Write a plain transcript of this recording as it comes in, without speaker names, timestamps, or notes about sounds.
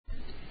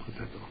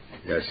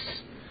Yes.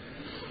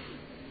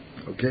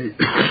 Okay.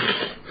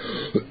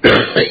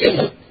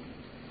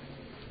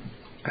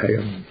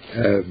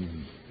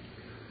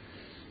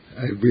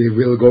 We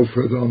will go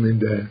further on in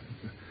the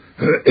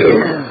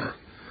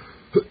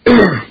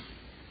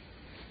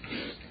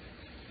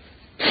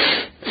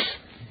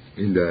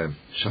in the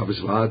Shabbos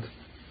Vad,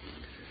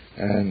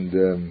 and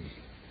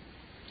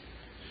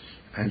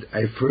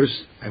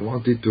I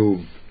wanted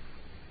to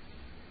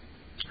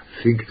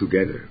think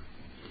together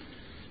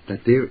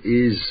that there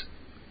is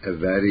a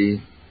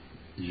very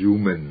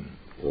human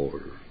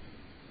or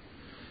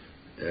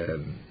a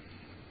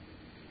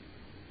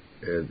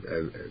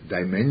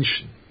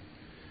dimension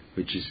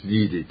which is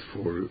needed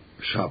for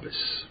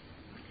Shabbos,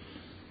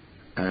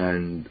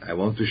 and I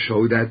want to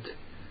show that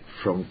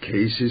from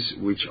cases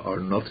which are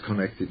not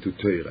connected to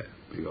Torah,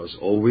 because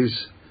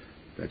always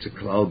that's a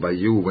cloud by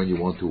you when you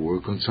want to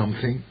work on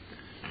something.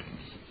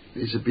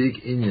 There's a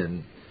big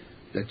inyan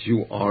that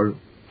you are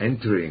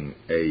entering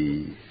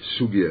a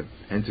sugya,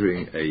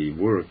 entering a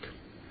work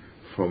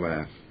from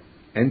a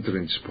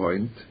entrance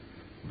point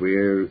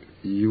where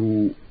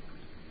you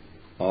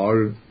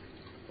are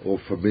or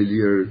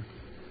familiar,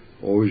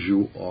 or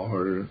you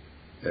are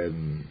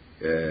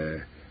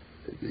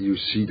you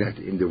see that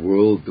in the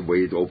world the way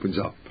it opens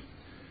up.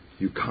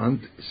 You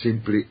can't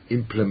simply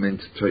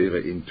implement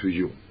Torah into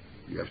you.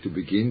 You have to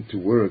begin to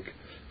work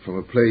from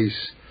a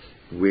place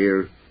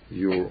where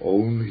your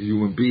own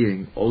human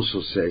being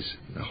also says,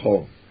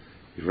 "Nahon,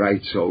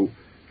 right, so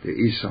there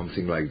is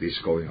something like this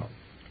going on."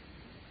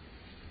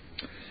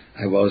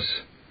 I was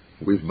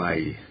with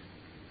my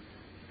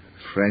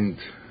friend,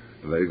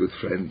 a very good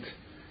friend,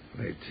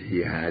 right? He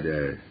had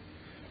a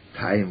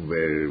time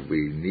where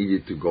we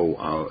needed to go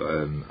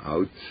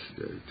out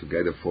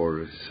together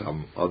for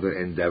some other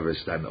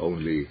endeavors than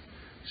only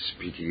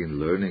speaking and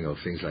learning or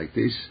things like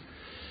this.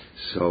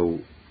 So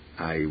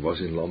I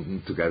was in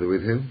London together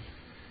with him,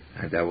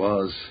 and I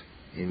was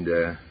in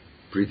the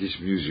British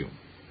Museum,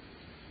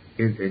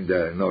 in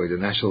the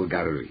National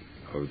Gallery,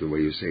 or the way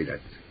you say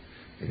that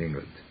in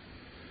England.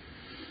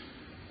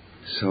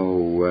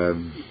 So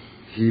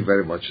he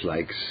very much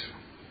likes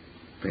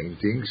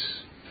paintings,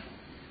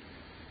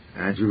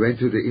 and we went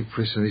to the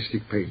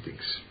Impressionistic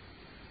paintings.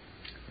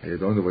 I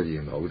don't know whether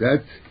you know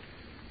that.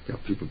 There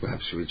are people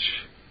perhaps which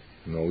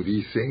know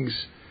these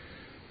things.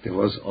 There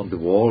was on the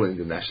wall in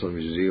the National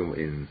Museum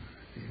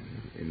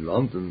in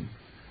London,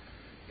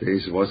 there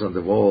was on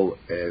the wall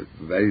a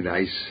very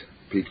nice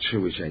picture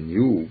which I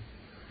knew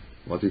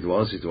what it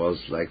was. It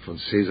was like from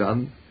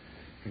Cézanne.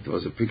 It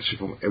was a picture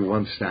from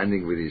everyone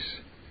standing with his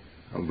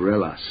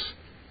umbrellas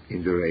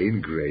in the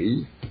rain,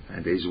 grey,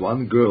 and there's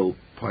one girl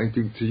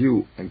pointing to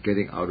you and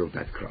getting out of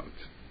that crowd.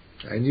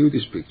 I knew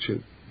this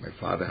picture. My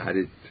father had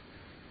it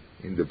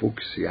in the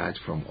books he had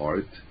from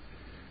art,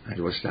 and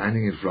I was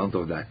standing in front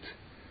of that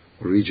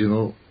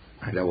original,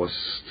 and I was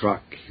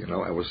struck,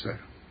 I was there.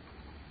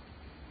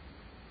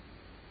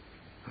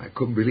 I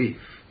couldn't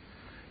believe.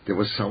 There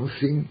was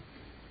something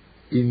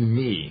in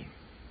me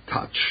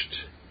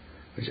touched,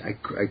 which I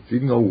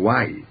didn't know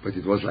why, but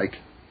it was like,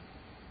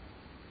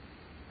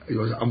 it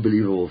was an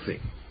unbelievable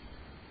thing.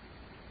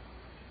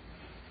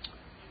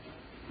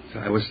 So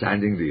I was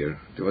standing there.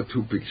 There were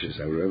two pictures,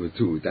 I remember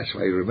two. That's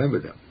why I remember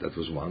them. That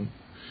was one.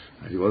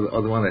 And the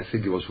other one, I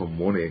think it was from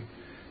Monet.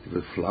 There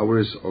were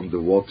flowers on the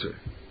water.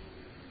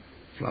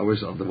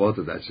 Flowers on the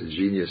water, that's a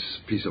genius,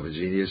 piece of a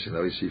genius.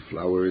 You see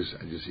flowers,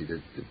 and you see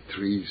the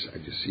trees,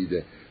 and you see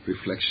the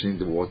reflection in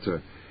the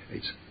water.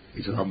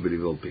 It's an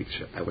unbelievable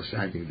picture. I was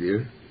standing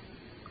there.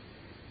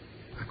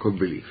 I couldn't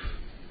believe.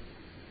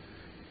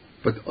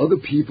 But other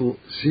people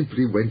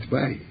simply went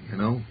by,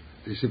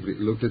 They simply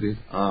looked at it,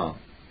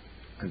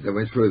 and they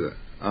went further,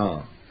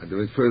 and they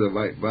went further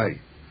by.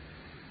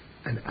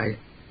 And I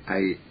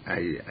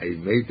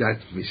made that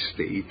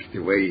mistake, the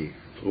way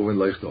Ruben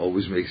Leuchter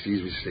always makes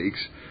these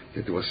mistakes,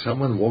 that there was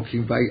someone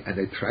walking by, and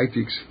I tried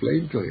to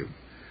explain to him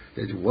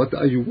that, what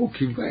are you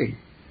walking by?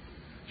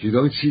 You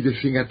don't see the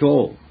thing at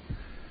all.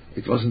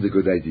 It wasn't a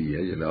good idea,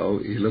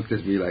 He looked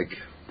at me like,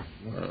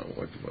 well,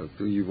 what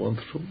do you want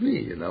from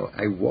me?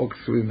 I walked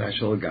through the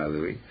National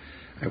Gallery.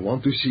 I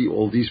want to see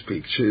all these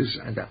pictures,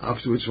 and I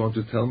afterwards want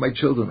to tell my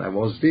children I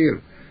was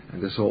there,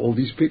 and I saw all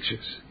these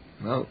pictures.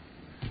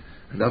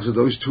 And after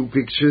those two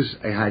pictures,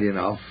 I had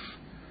enough.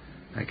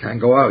 I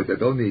can't go out. I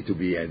don't need to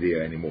be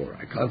there anymore.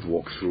 I can't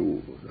walk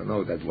through.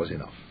 No, that was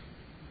enough.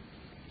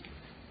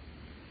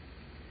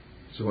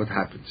 So what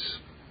happens?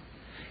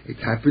 It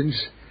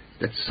happens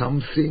that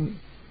something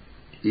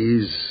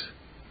is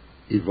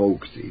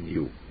evoked in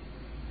you.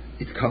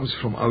 It comes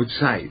from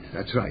outside.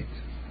 That's right.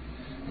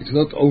 It's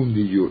not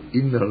only your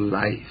inner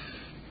life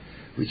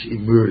which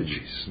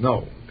emerges.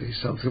 No, there's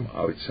something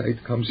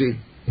outside comes in.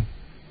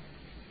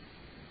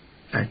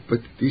 But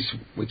this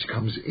which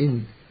comes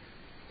in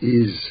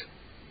is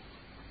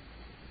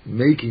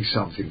making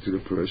something to the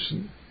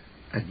person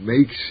and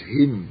makes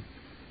him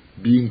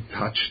being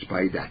touched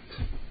by that.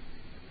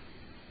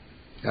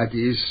 That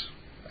is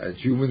a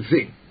human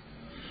thing.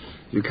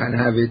 You can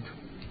have it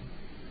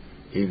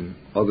in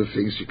other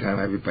things. You can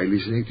have it by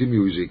listening to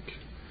music.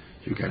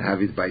 You can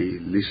have it by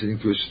listening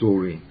to a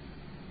story.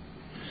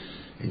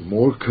 In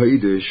more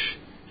Kodesh,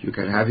 you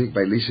can have it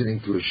by listening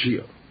to a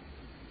shiur.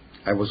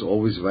 I was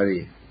always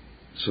very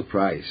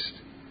surprised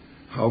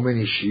how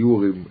many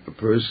shiurim a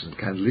person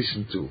can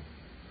listen to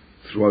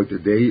throughout a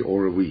day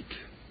or a week.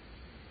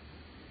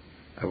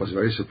 I was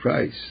very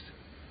surprised,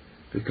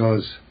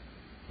 because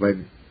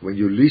when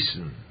you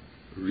listen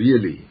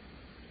really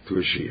to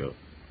a shiur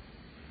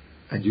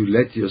and you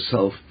let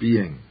yourself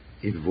being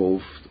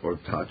involved or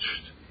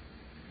touched,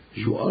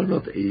 you are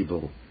not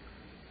able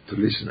to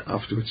listen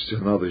afterwards to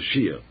another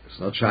shiur. It's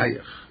not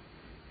shaykh.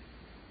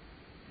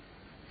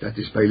 That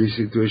is by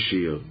listening to a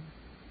shiur.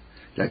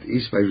 That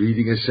is by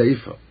reading a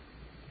sefer.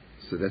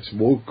 So that's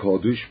more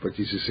Kodesh, but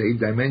it's the same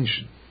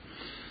dimension.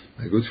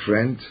 My good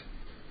friend,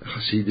 a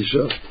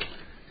Hasidischer,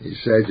 he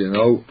said, he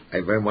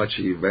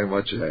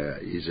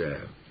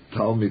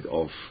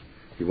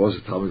was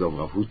a Talmud of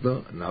Rav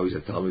Hutner, and now he's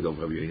a Talmud of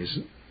Rav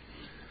Yonason.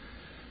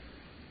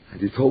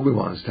 And he told me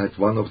once that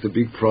one of the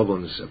big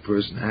problems a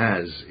person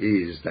has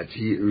is that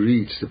he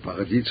reads the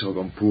Paraditzrog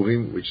on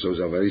Purim, which those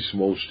are very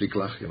small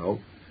shtiklach,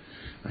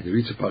 and he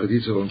reads the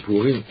Paraditzrog on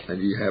Purim, and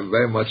he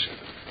very much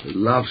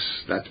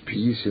loves that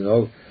piece,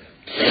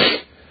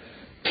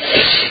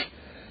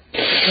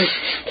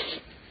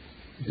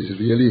 It is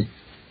really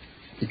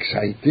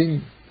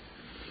exciting,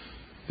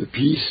 the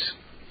piece,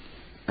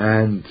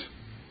 and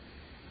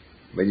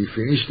when he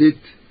finished it,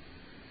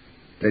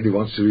 then he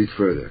wants to read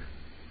further.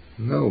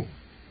 No.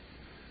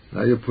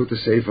 Now you put the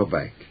sefer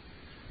back,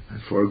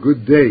 and for a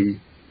good day,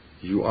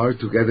 you are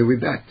together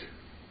with that.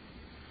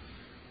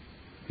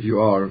 You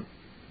are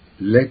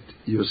let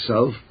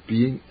yourself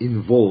being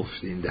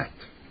involved in that.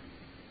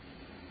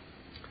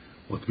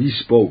 What we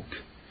spoke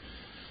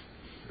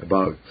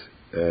about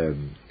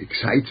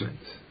excitement,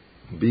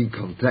 being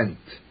content,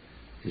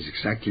 is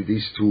exactly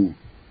these two.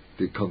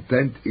 The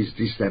content is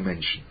this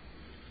dimension.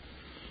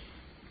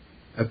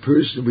 A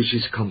person which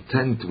is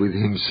content with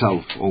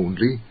himself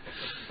only,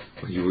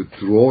 when you would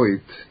draw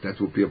it, that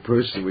would be a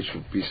person which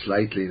would be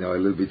slightly, a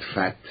little bit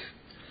fat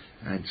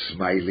and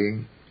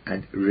smiling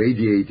and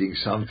radiating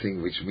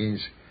something which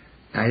means,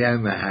 I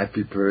am a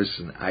happy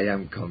person, I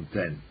am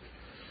content.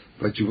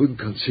 But you wouldn't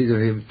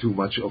consider him too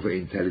much of an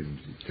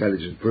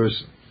intelligent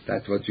person.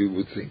 That's what you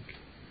would think.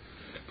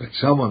 But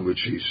someone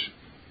which is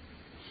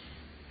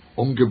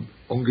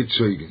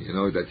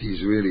ungezeugen, that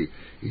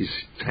he's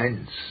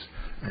tense,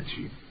 and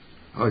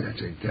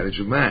that's an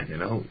intelligent man,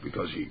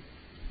 because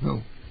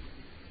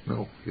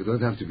No, you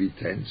don't have to be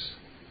tense.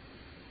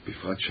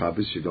 Before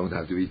Shabbos, you don't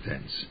have to be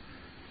tense.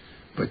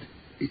 But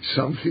it's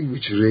something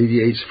which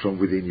radiates from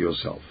within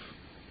yourself.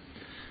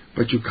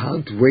 But you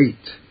can't wait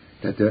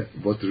that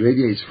what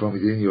radiates from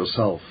within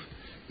yourself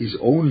is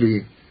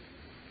only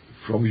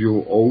from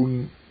your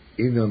own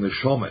inner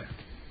neshama.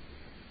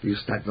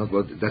 Because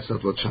that's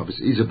not what Shabbos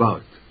is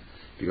about.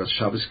 Because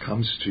Shabbos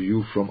comes to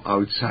you from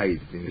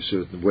outside in a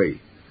certain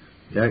way.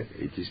 Yeah,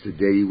 it is the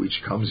day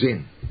which comes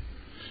in.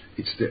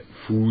 It's the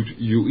food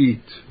you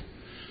eat.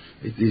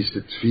 It is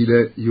the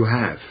tefillah you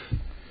have.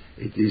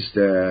 It is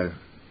the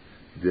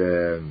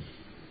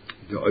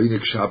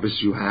Oinik Shabbos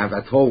you have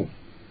at home.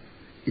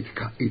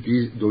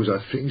 Those are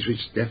things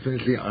which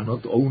definitely are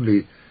not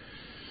only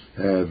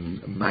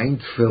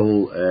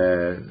mindful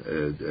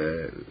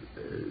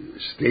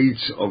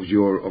states of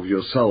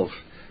yourself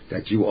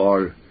that you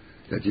are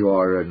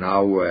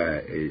now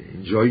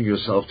enjoying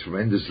yourself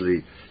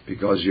tremendously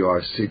because you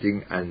are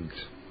sitting and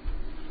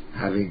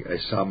having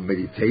some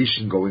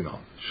meditation going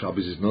on.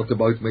 Shabbos is not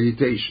about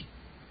meditation.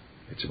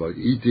 It's about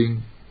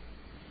eating,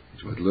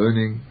 it's about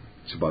learning,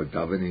 it's about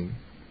davening,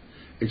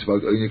 it's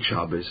about Oinik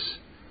Shabbos,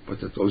 but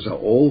those are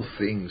all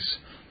things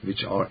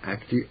which are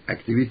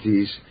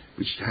activities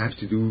which have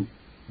to do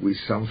with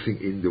something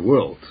in the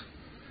world,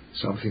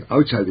 something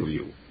outside of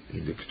you,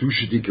 in the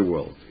Kedushadika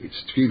world.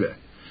 It's tefillah.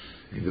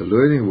 In the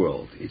learning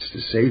world, it's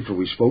the sefer.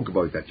 We spoke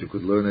about that. You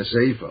could learn a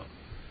sefer.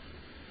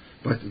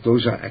 But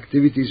those are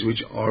activities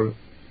which are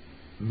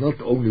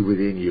not only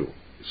within you.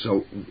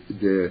 So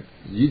the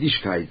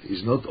Yiddishkeit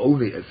is not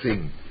only a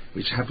thing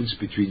which happens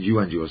between you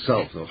and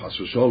yourself, no chas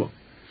v'sholom.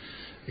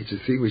 It's a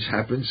thing which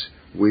happens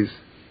with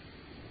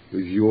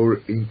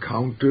your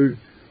encounter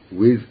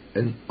with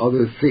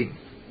another thing.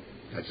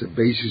 That's the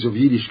basis of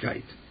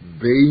Yiddishkeit.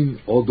 Bein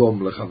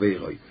odom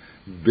lechaveroi,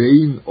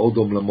 bein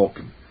odom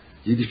lemokim.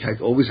 Yiddishkeit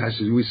always has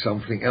to do with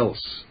something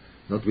else,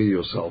 not with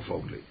yourself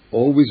only.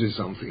 Always with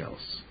something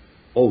else.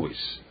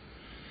 Always.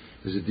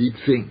 There's a deep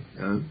thing.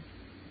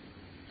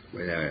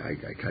 When I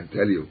can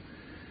tell you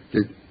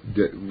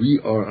that we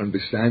are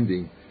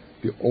understanding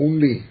the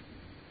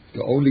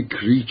only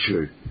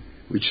creature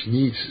which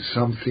needs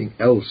something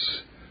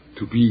else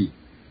to be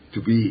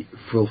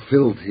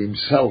fulfilled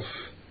himself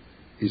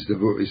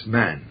is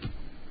man.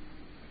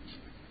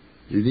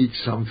 You need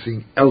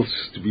something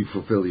else to be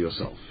fulfilled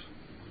yourself.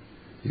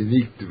 You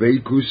need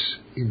dveikus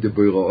in the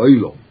Beiro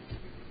Oilom.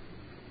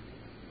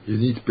 You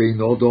need bein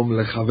odom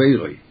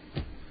lechaveroi.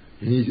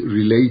 You need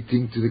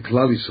relating to the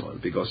Klal Yisrael,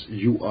 because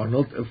you are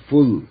not a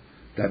full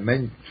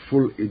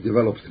full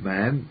developed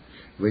man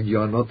when you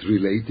are not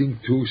relating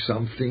to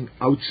something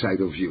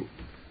outside of you,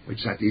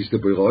 which that is the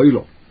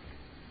Beroilo.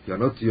 You're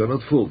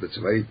not full. That's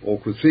a very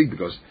awkward thing,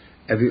 because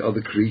every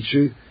other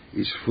creature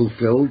is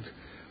fulfilled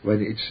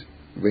when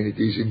it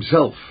is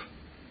himself.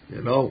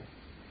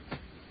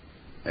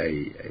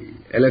 A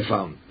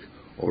elephant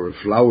or a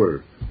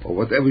flower or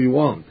whatever you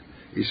want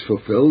is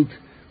fulfilled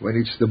when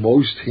it's the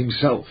most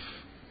himself.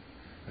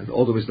 And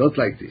Adam is not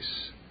like this.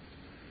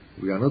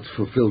 We are not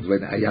fulfilled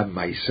when I am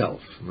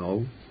myself.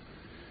 No,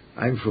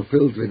 I'm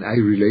fulfilled when I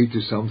relate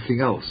to something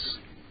else.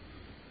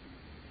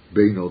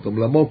 Bein Adam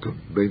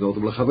lamokum, bein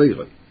Adam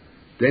lachaveiroi.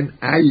 Then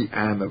I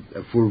am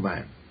a full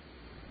man.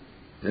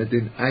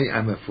 Then I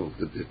am a full.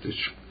 The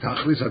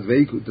tachlis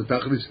adveikus, the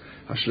tachlis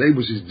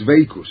hashleimus is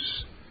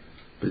dveikus,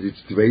 but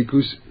it's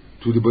dveikus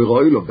to the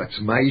beroilom. That's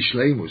my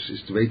shleimus.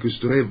 It's dveikus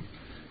to him.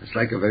 It's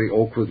like a very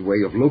awkward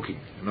way of looking,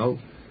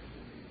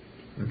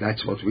 And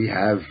that's what we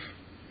have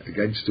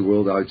against the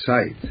world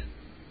outside.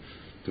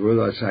 The world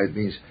outside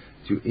means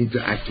to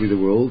interact with the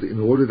world in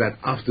order that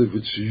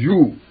afterwards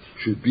you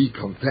should be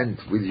content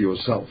with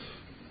yourself.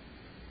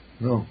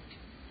 No.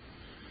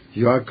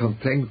 You are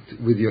content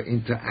with your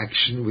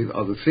interaction with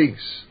other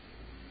things.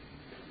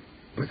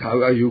 But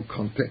how are you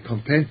content?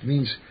 Content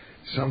means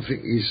something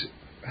is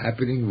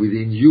happening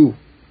within you.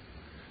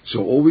 So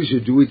always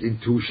you do it in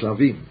two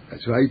shlavim.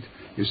 That's right.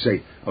 You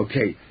say,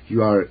 okay,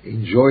 you are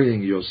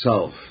enjoying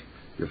yourself,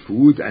 the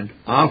food, and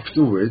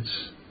afterwards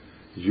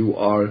you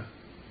are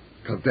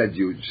content.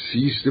 You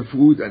seize the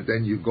food and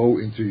then you go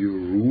into your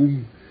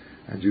room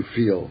and you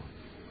feel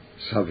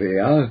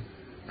savea,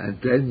 and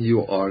then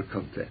you are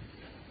content.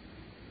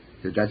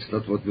 That's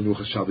not what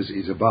Menucha Shabbos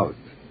is about.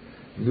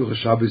 Menucha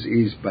Shabbos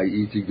is by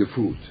eating the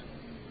food.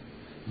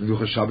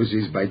 Menucha Shabbos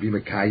is by being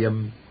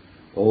Mekayim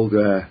all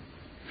the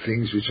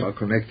things which are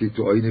connected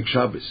to Oinik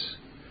Shabbos.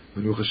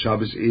 Menucha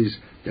Shabbos is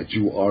that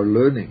you are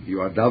learning, you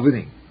are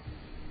davening.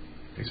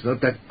 It's not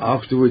that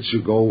afterwards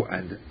you go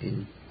and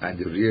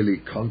really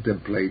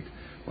contemplate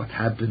what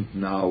happened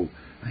now,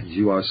 and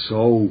you are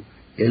so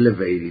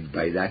elevated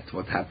by that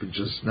what happened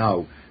just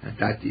now, and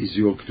that is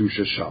your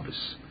Kedusha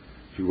Shabbos.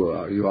 You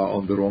are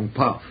on the wrong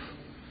path.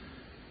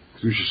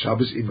 Kedusha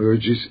Shabbos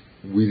emerges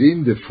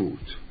within the food,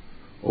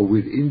 or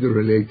within the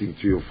relating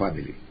to your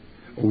family,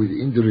 or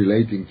within the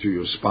relating to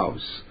your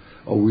spouse,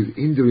 or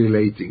within the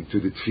relating to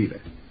the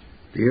tefillah.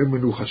 There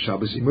Menucha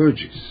Shabbos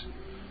emerges,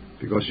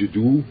 because you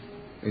do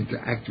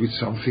interact with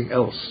something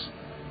else,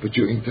 but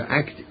you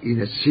interact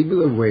in a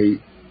similar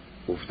way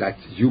of that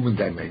human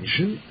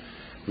dimension,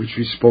 which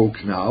we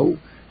spoke now.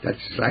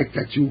 That's like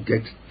that you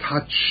get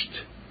touched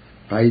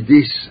by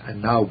this,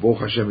 and now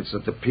Baruch Hashem, it's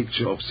not a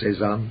picture of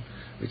Cezanne,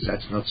 which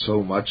that's not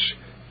so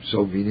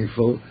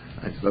meaningful,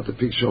 and it's not a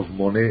picture of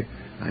Monet,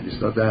 and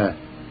it's not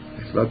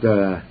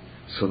a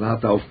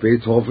sonata of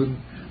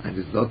Beethoven, and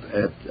it's not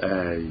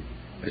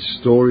a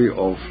story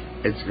of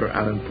Edgar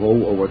Allan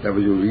Poe or whatever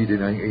you read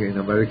in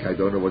America. I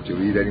don't know what you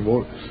read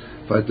anymore,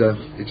 but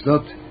it's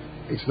not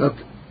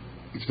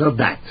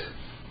that.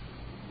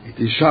 It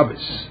is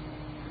Shabbos,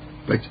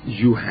 but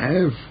you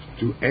have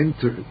to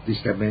enter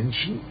this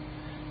dimension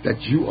that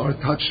you are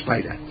touched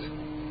by that.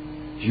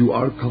 You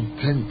are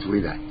content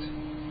with that.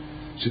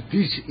 So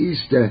this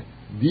is the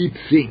deep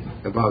thing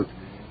about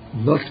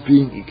not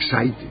being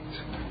excited.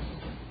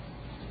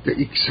 The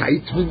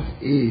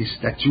excitement is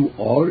that you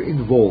are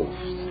involved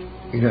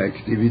in an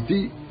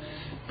activity,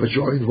 but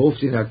you are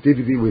involved in an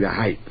activity with a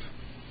hype.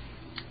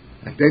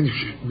 And then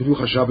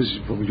Menucha Shabbos is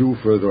from you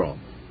further on.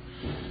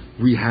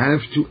 We have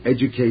to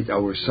educate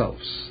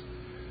ourselves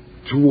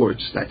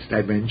towards that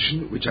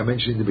dimension, which I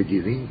mentioned in the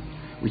beginning,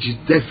 which is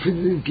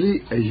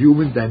definitely a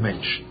human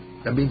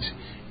dimension. That means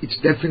it's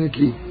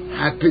definitely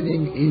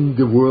happening in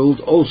the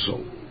world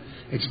also.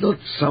 It's not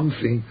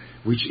something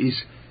which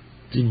is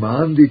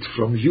demanded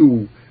from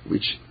you,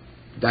 which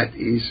that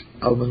is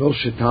Almanos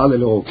Shetal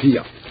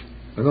Elokia.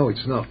 No,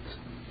 it's not.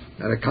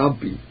 And it can't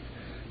be.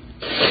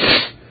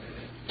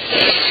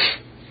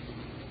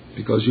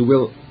 Because you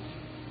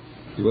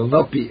will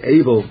not be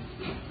able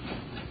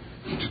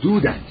to do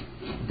that.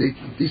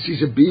 This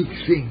is a big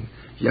thing.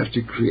 You have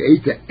to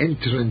create an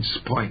entrance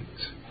point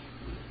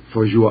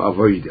for your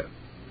avodah.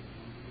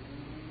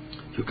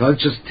 You can't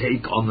just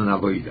take on an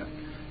avodah.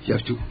 You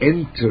have to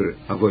enter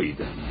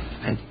avodah.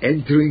 And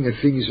entering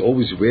a thing is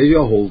always where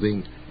you're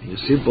holding in your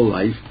simple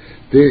life.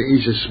 There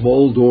is a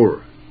small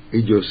door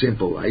in your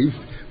simple life.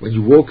 When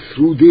you walk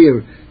through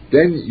there,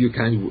 then you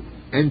can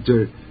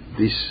enter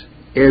this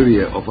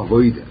area of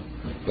avodah.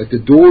 But the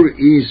door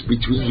is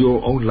between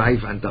your own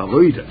life and the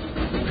avodah,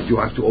 and you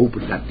have to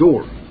open that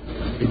door.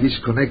 It is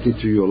connected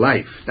to your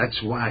life.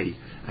 That's why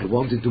I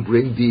wanted to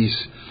bring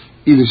these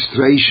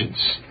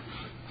illustrations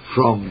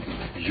from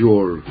a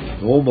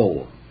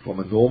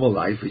normal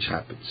life which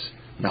happens.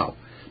 Now,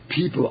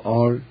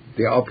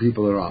 there are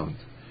people around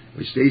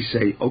which they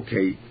say,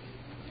 okay,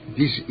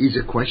 this is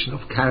a question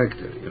of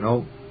character,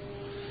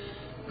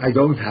 I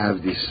don't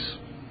have this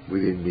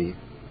within me.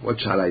 What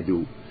shall I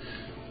do?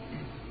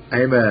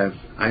 I'm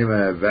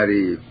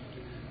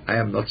I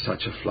am not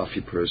such a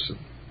fluffy person.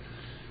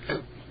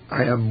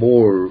 I am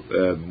more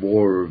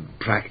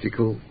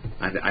practical,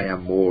 and I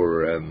am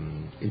more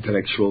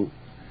intellectual,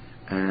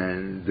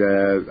 and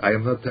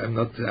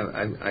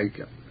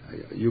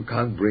you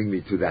can't bring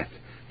me to that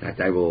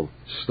I will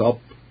stop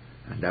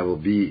and I will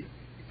be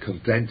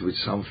content with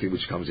something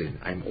which comes in.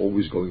 I'm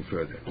always going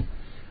further.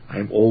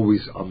 I'm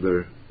always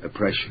under a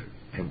pressure.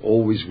 I'm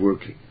always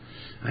working,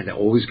 and I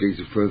always get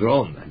further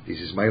on, and this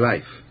is my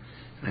life.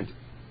 And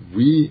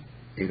we,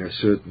 in a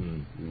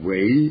certain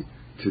way,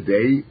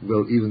 today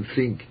will even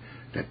think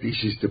that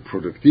this is the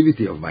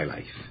productivity of my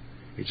life.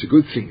 It's a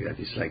good thing that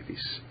it's like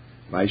this.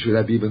 Why should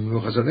I be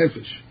Menuchas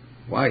HaNefesh?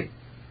 Why?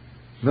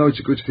 No, it's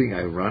a good thing.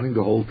 I'm running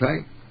the whole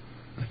time.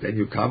 And then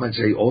you come and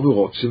say, Onu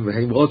rotzim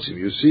v'heim rotzim.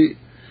 You see,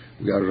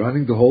 we are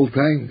running the whole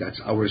time. That's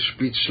our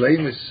speech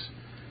shleimus.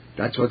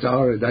 That's what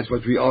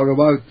we are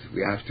about.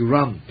 We have to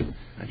run.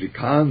 And we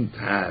can't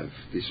have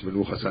this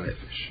Menuchas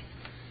HaNefesh.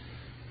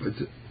 But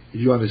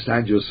you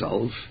understand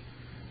yourself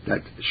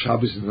that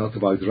Shabbos is not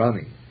about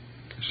running.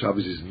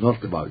 Shabbos is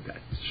not about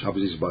that.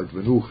 Shabbos is about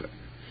Menucha.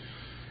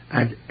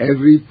 And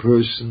every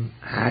person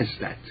has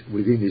that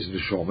within his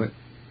neshama,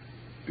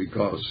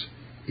 because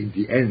in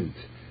the end,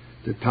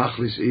 the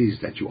tachlis is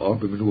that you are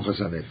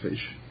b'menuchas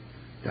hanefesh.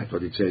 That's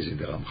what it says in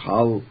the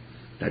Ramchal,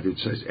 that it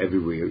says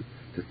everywhere.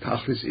 The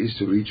tachlis is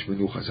to reach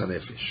menuchas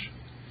hanefesh.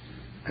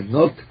 And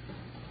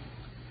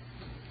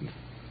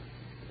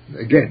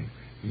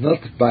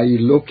not by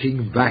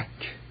looking back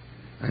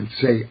and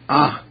say,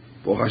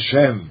 Baruch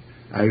Hashem,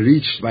 I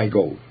reached my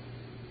goal.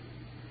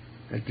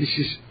 And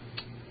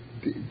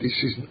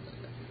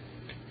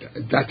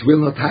that will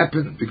not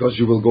happen, because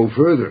you will go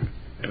further.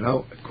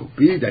 It could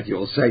be that you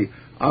will say,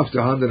 after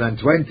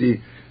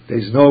 120,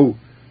 there's no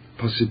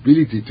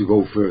possibility to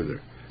go further.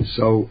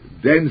 So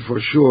then for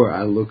sure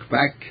I'll look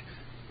back.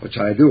 What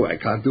shall I do? I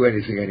can't do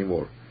anything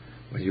anymore.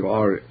 When you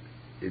are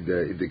in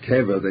the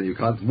kever, then you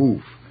can't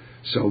move.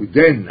 So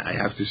then I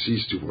have to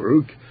cease to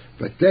work.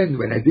 But then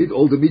when I did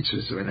all the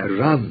mitzvahs,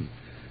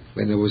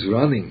 when I was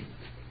running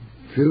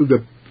till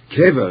the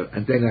kever,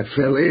 and then I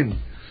fell in,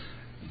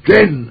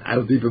 then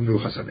I'll be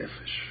b'menuchas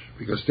hanefesh.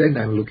 Because then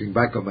I'm looking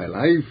back on my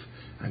life,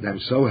 and I'm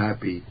so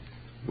happy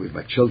with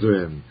my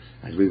children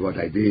and with what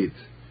I did.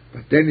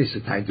 But then it's the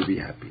time to be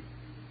happy.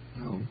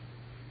 No.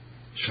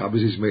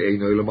 Shabbos is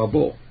me'ein olam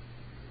habo.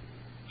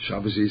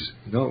 Shabbos is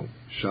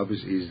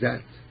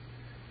that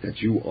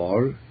you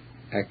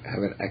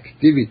have an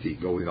activity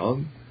going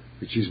on,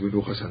 which is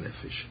menuchas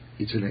hanefesh.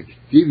 It's an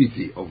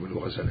activity of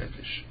menuchas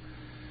hanefesh.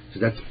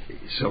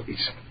 So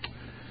it's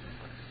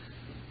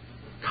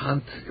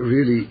can't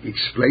really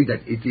explain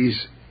that it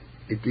is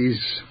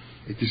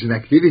an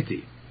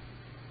activity.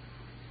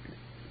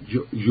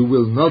 You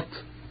will not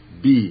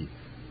be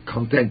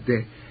content.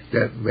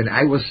 That when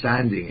I was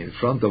standing in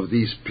front of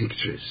these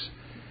pictures,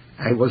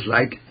 I was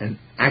like an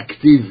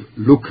active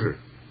looker.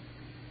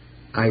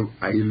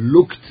 I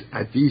looked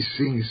at these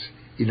things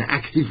in an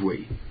active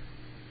way.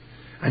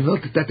 And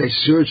not that I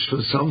searched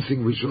for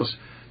something which was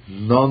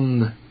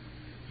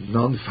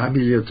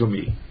non-familiar to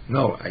me.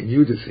 No, I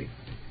knew the thing.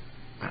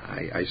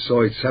 I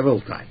saw it several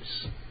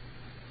times.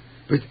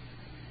 But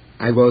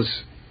I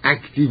was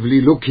actively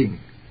looking,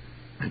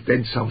 and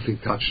then something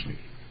touched me.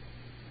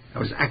 I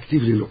was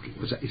actively looking.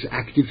 It's an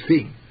active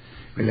thing.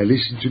 When I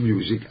listen to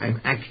music,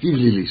 I'm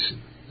actively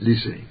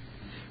listening.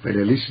 When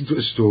I listen to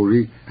a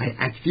story, I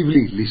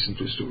actively listen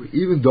to a story.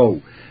 Even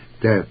though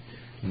the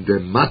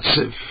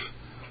matzev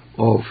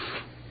of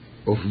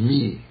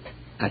me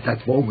at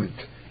that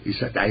moment is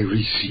that I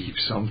receive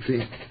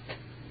something.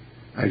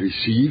 I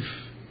receive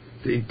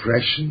the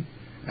impression,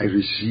 I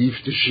receive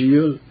the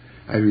shiur,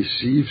 I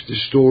receive the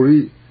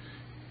story.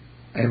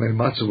 I am a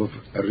matzav of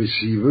a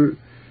receiver,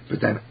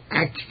 but I'm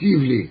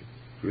actively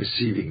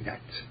receiving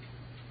that.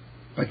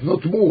 But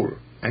not more.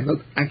 I'm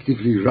not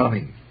actively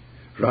running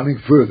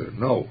further.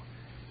 No.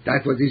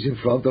 That what is in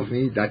front of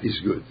me, that is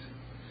good.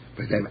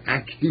 But I'm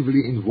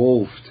actively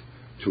involved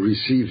to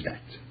receive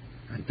that.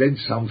 And then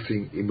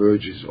something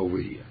emerges over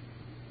here,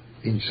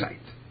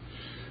 inside.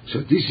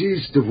 So this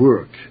is the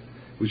work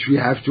which we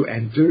have to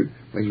enter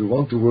when we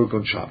want to work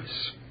on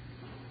Shabbos.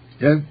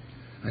 Yeah?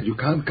 And you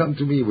can't come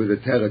to me with a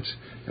teretz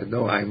that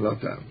no, I'm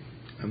not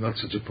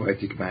such a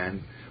poetic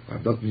man, or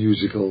I'm not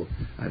musical,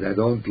 and I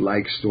don't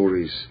like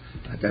stories,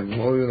 and I'm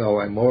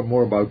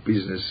more about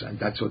business, and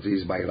that's what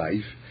is my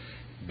life.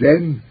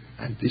 Then,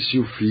 and this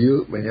you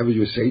feel, whenever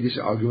you say this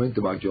argument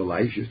about your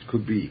life, it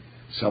could be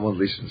someone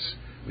listens,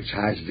 which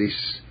has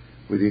this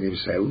within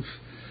himself,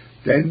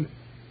 then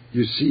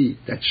you see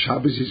that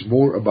Shabbos is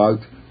more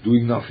about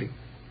doing nothing,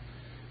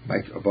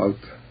 like about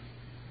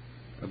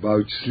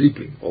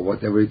sleeping or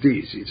whatever it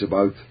is. It's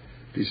about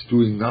this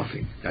doing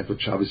nothing. That's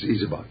what Shabbos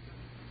is about.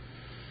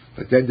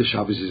 But then the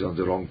Shabbos is on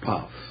the wrong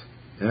path.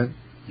 Yeah?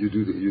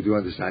 You do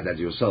understand that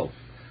yourself.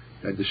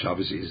 Then the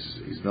Shabbos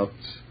is not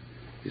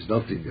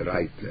in the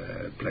right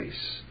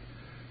place.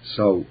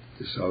 So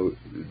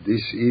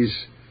this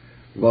is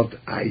what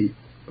I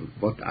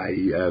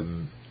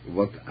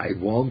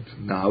want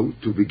now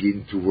to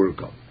begin to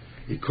work on.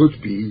 It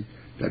could be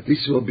that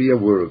this will be a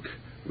work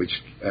which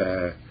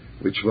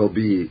will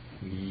be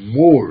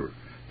more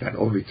than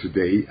only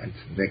today and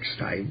next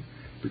time,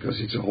 because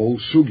it's a whole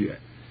sugya.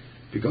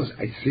 Because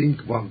I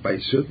think by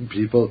certain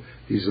people,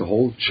 there's a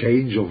whole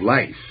change of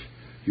life.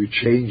 You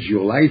change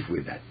your life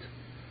with that.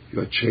 You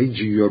are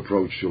changing your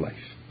approach to life.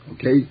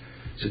 Okay?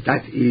 So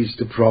that is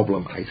the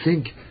problem. I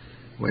think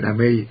when I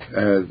may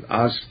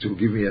ask to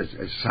give me a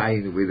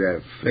sign with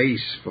a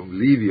face from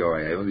Levi, or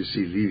I only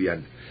see Levi,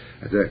 and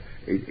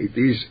it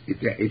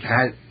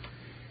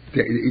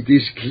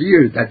is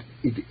clear that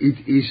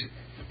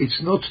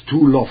it's not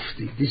too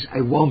lofty. This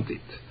I want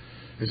it.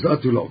 It's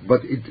not too lofty,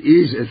 but it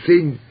is a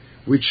thing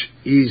which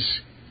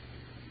is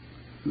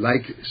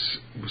like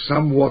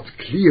somewhat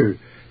clear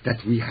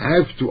that we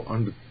have to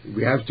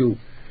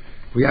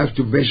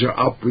measure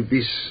up with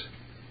this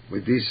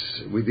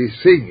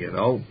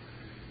thing,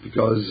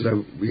 because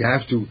we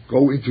have to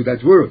go into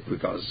that work,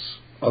 because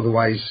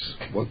otherwise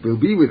what will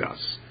be with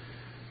us?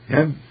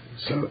 Yeah?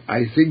 So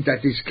I think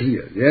that is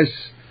clear. Yes,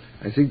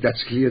 I think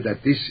that's clear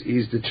that this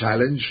is the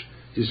challenge.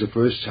 This is the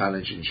first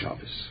challenge in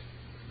Shabbos.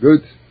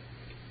 Good.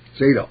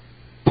 Seder.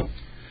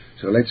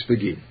 So let's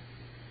begin.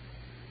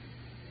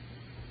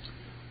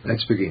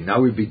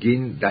 Now we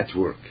begin that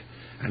work.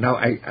 And now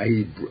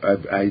I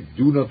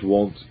do not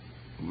want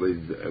with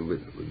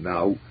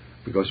now,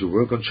 because we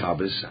work on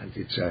Shabbos, and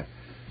it's a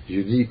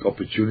unique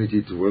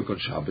opportunity to work on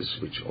Shabbos,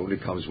 which only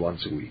comes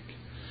once a week.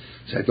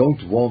 So I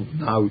don't want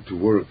now to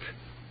work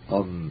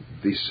on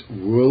this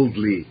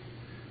worldly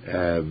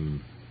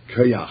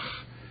koyach,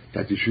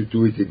 that you should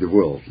do it in the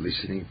world,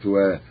 listening to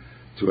a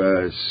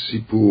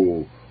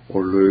sipur,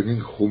 or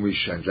learning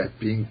chumash and that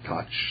being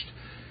touched.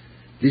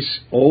 This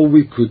all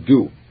we could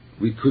do.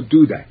 We could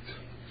do that.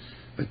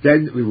 But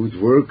then we would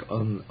work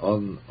on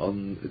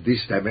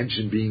this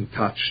dimension being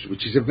touched,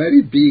 which is a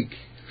very big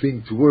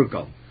thing to work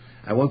on.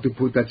 I want to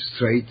put that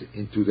straight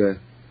into the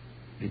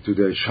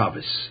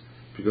Shabbos,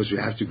 because we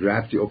have to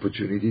grab the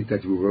opportunity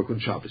that we work on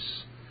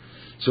Shabbos.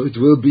 So it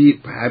will be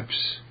perhaps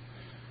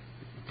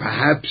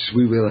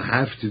we will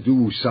have to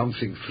do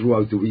something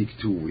throughout the week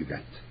too with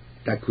that.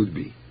 That could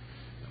be.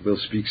 We'll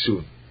speak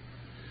soon.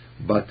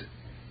 But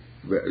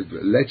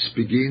let's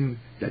begin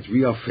that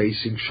we are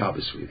facing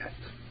Shabbos with that.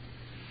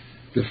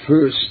 The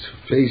first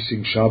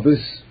facing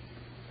Shabbos,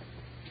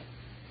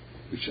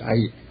 which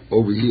I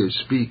over here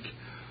speak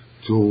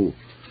to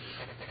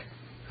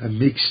a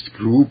mixed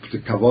group. The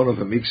kavanah of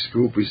a mixed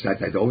group is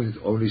that I don't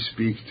only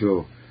speak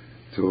to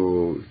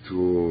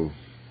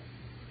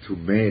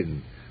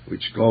men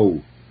which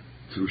go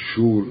to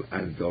shul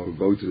or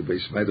go to the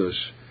Beis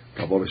Medrash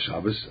Kabbalah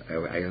Shabbos.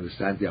 I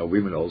understand there are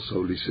women also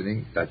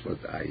listening. That's what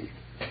I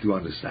do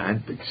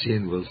understand. But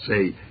Sin will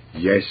say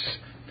yes,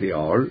 they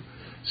are.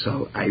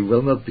 So I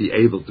will not be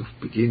able to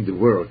begin the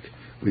work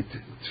with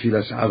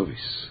Tfilas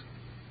Arvis,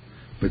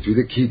 but with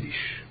a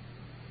Kiddush.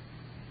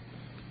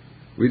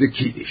 With a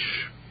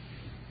Kiddush.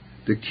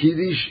 The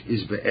Kiddush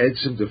is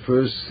be'etzem the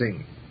first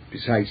thing,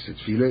 besides the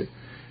Tfilah.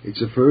 It's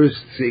the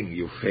first thing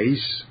you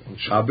face on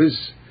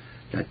Shabbos,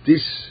 that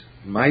this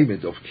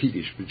moment of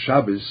Kiddush with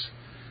Shabbos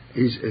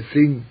is a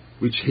thing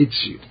which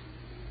hits you.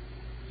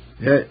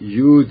 Yeah,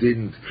 you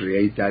didn't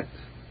create that,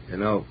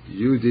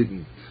 you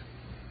didn't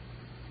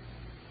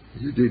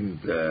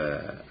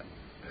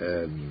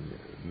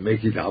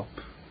make it up.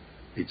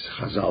 It's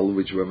Chazal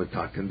which were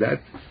metaken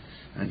that,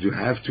 and you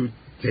have to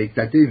take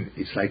that in.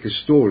 It's like a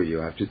story. You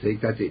have to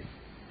take that in.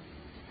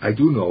 I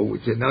do know.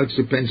 Now it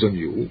depends on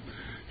you.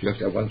 You have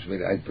to. Once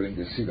minute, I bring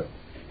the siddur.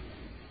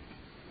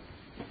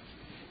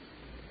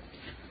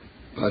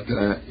 But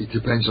it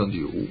depends on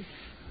you,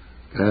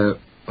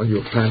 on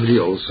your family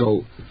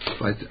also.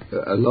 But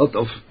a lot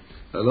of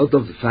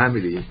the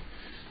family,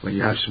 when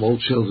you have small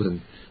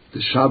children,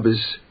 the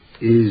Shabbos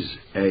is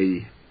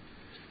a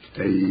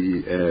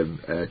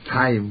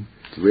time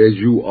where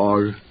you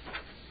are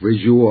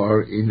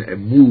in a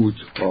mood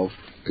of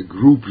a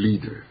group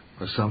leader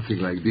or something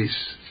like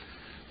this,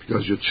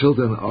 because your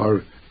children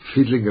are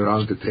fiddling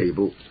around the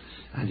table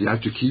and you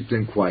have to keep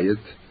them quiet,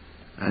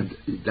 and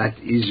that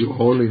is your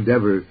whole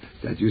endeavor,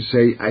 that you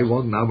say, I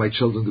want now my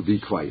children to be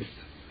quiet.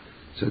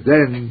 So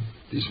then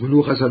this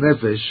menuchas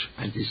hanefesh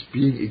and this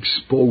being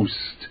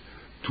exposed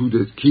to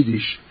the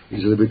Kiddush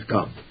is a little bit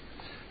gone.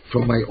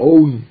 From my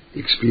own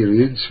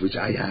experience, which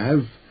I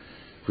have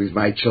with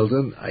my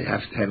children, I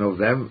have 10 of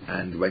them,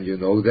 and when you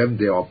know them,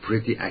 they are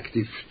pretty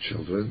active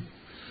children.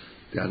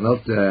 They are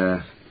not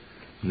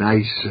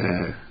nice,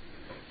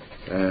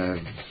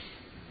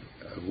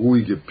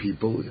 ruhige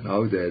people,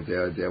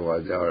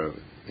 they are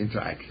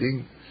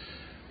interacting.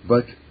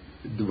 But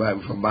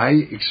from my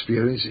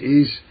experience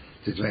is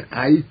that when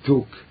I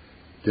took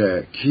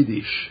the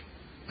Kiddush,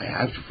 I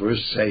have to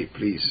first say,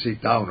 please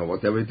sit down, or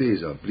whatever it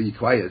is, or be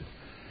quiet.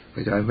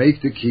 But I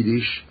make the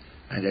Kiddush,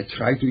 and I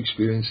try to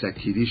experience that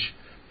Kiddush,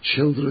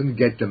 children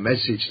get the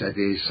message that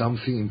there is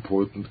something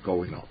important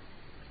going on.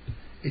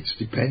 It's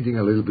depending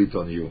a little bit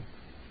on you.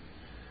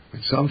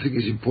 When something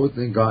is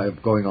important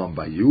going on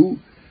by you,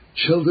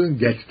 children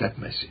get that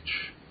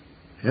message.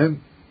 Yeah?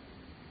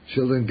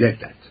 Children get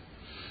that.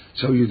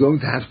 So you don't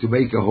have to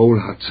make a whole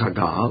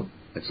Hatzagah.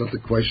 It's not a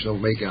question of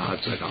making a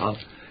Hatzagah.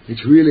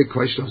 It's really a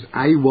question of,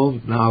 I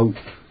want now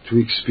to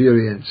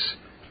experience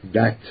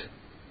that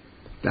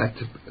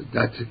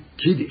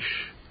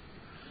Kiddush.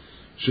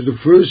 So the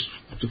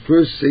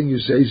first thing you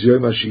say is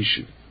Yom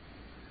HaShishi,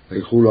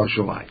 Eichul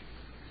HaShomayim.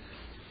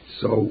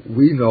 So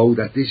we know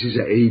that this is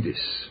a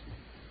Eidus.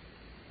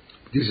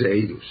 This is a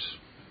Eidus.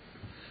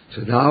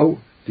 So now,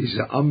 this is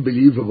an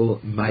unbelievable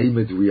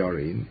Maimed we are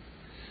in,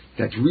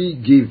 that we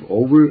give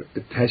over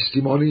a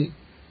testimony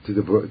to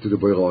the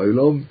Borei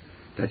Olam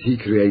that He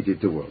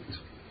created the world.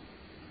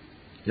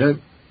 Yeah?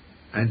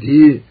 And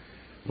He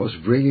was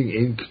bringing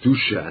in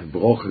Kedusha and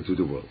Broche to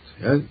the world.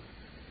 Yeah?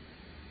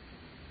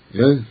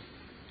 Yeah?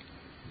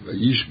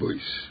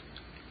 Vayishbois.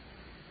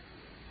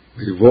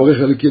 Vayivorech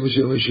Elokim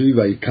Hashem Meshri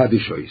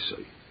Vayikadosh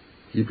Oisoi.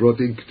 He brought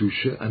in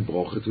Kedusha and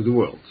Broche to the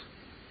world.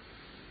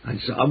 And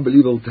it's an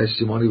unbelievable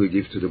testimony we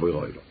give to the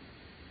Borei Olam.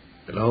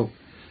 You know,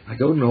 I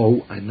don't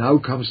know, and now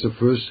comes the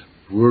first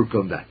work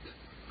on that.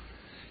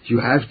 You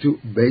have to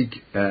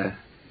make a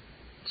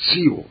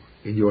tziyur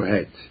in your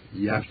head.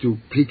 You have to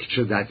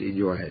picture that in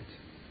your head.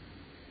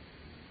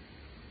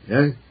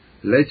 Yeah?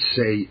 Let's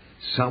say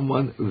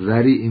someone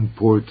very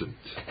important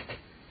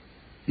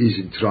is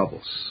in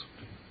troubles.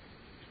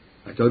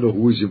 I don't know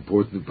who is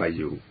important by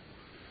you.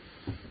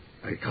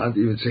 I can't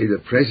even say the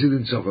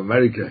presidents of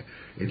America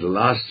in the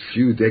last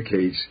few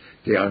decades,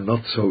 they are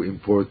not so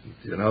important,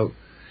 you know.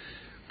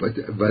 But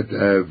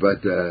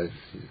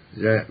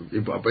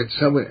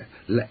somewhere,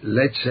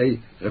 let's say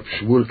Reb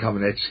Shmuel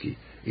Kamenetsky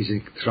is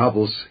in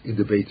troubles in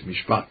the Beit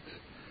Mishpat,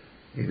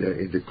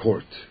 in the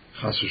court,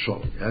 Chas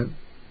v'Sholom, yeah?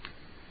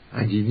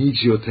 And he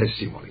needs your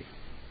testimony.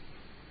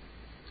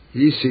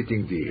 He is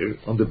sitting there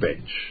on the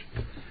bench,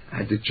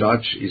 and the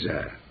judge is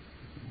a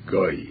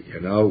guy,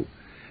 you know.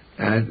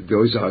 And there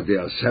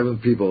are 7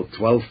 people,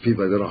 12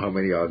 people, I don't know how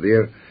many are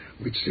there,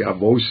 which they are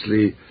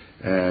mostly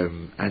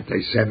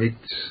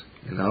anti-Semites,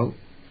 you know,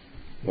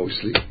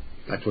 mostly.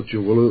 That's what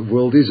your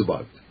world is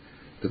about.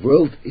 The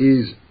world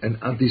is an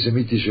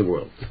anti-Semitic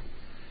world.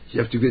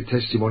 You have to give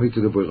testimony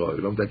to the Borei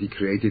Olam that He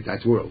created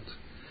that world.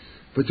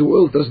 But the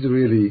world doesn't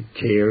really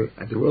care,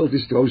 and the world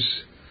is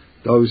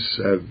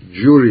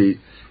jury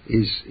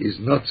is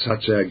not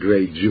such a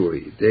great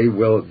jury. They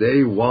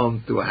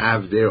want to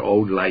have their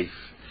own life.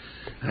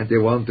 And they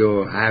want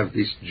to have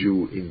this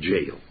Jew in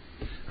jail.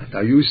 And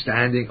are you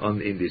standing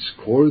in this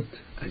court,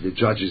 and the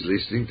judge is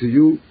listening to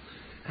you,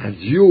 and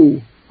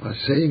you are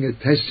saying a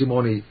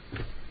testimony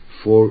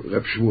for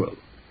Reb Shmuel?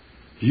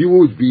 You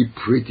would be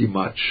pretty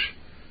much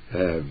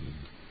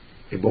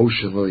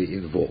emotionally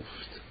involved.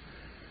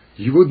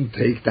 You wouldn't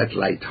take that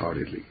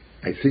lightheartedly.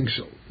 I think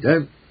so.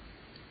 Yeah?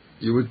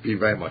 You would be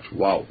very much,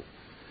 wow.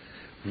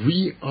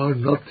 We are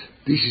not,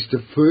 this is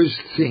the first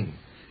thing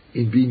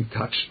in being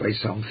touched by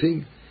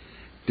something.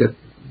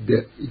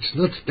 It's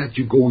not that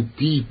you go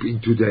deep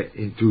into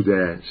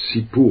the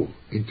sipur,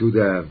 into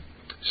the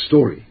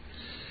story.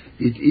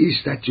 It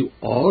is that you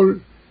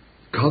are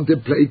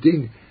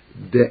contemplating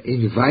the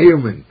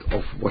environment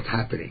of what's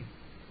happening.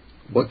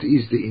 What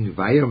is the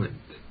environment?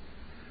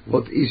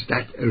 What is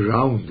that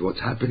around what's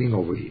happening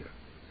over here?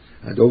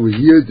 And over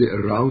here,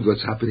 around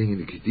what's happening in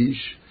the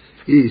Kiddush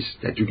is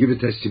that you give a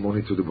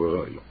testimony to the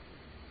Borei Olam.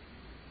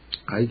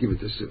 I give a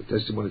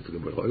testimony to the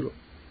Borei Olam.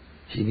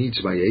 He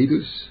needs my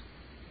Eidus.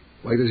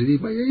 Why does He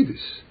need my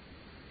Eidus?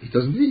 He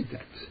doesn't need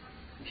that.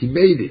 He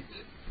made it.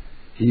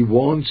 He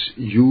wants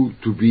you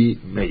to be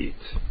made.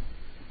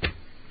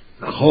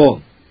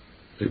 Nachon,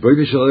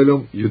 Ribono Shel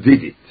Olam, you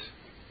did it.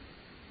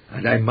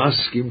 And I'm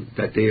asking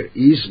that there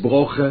is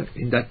Broche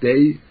in that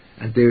day,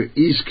 and there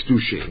is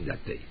Kedusha in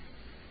that day.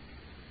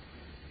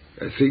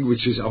 A thing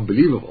which is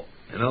unbelievable,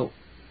 you know.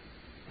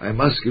 I'm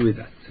asking with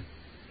that.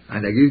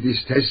 And I give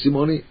this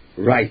testimony,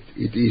 right,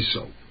 it is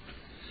so.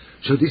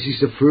 So this is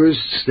the first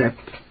step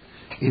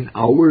in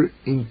our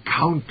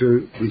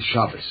encounter with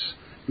Shabbos.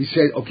 We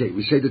said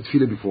the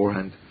Tefillah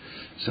beforehand,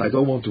 so I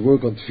don't want to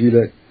work on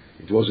Tefillah.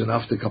 It was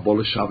enough the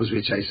Kabbalah Shabbos,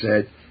 which I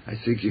said, I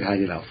think you had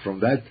enough from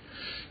that.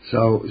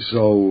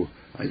 So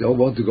I don't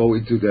want to go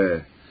into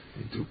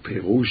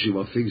Perushim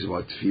or things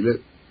about Tefillah.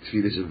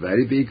 Tefillah is a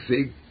very big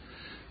thing,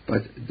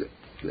 but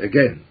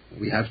again,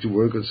 we have to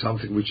work on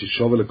something which is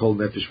Shovel Kol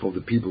Nefesh for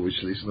the people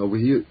which listen over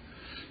here.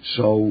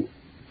 So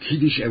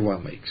Kiddush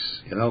everyone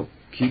makes, you know,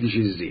 Kiddush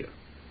is there.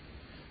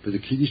 But the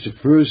Kiddush, the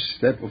first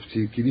step of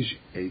the Kiddush,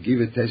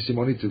 give a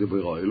testimony to the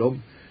Borei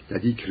Olam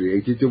that He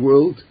created the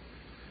world,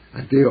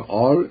 and there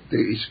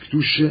is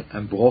Kedusha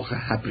and Broche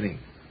happening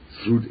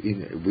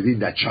within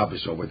that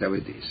Shabbos or whatever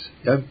it is.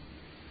 Yeah?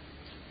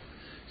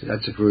 So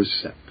that's the first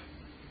step.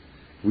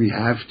 We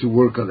have to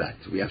work on that.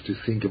 We have to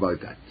think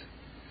about that.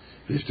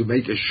 We have to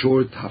make a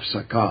short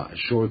hafsaka, a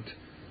short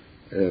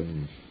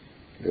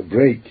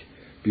break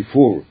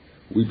before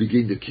we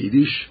begin the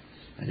Kiddush,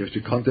 and you have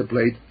to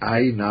contemplate,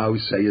 I now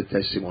say a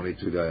testimony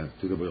to the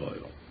Borei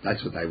Olam.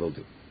 That's what I will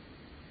do.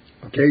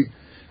 Okay?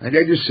 And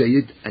then you say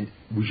it, and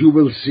you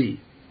will see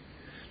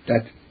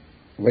that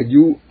when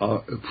you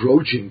are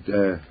approaching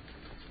the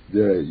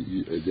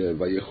the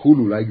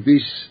Vayechulu like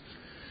this,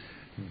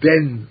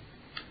 then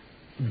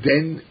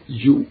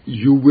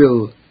you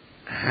will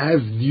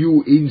have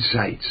new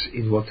insights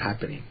in what's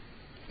happening,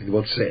 in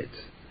what's said.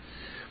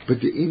 But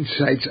the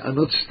insights are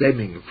not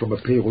stemming from a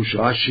Perush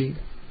Rashi,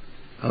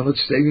 are not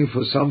stemming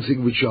from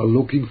something which you are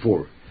looking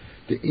for.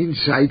 The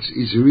insights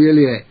is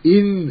really an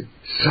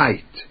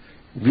insight.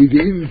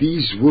 Within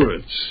these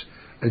words,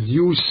 a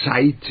new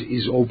sight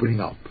is opening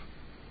up.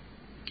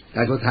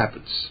 That's what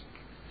happens.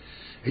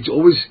 It's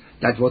always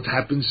that what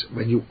happens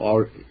when you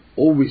are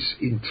always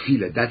in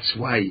Tefillah. That's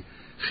why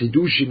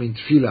Chidushim in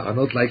Tefillah are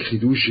not like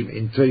Chidushim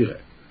in Torah.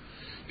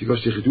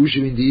 Because the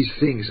Chidushim in these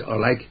things are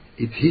like,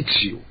 it hits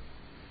you.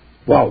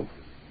 Wow.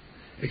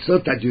 It's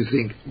not that you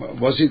think,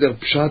 was it a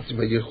Pshat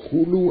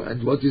Vayechulu,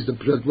 and what is the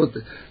Pshat? What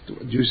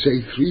do you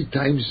say 3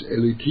 times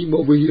Elohim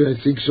over here?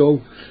 I think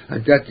so.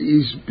 And that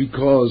is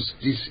because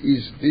this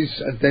is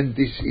this, and then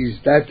this is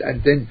that,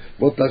 and then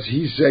what does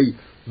he say?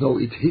 No,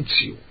 it hits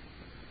you.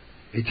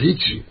 It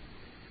hits you.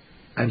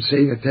 I'm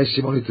saying a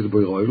testimony to the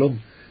Borei Olam,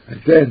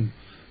 and then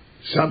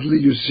suddenly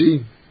you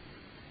see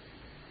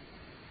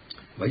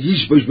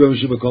Vayishbosh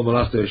b'Moshe Mekom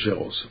Malachta Yasher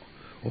also,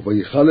 or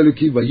Vayichal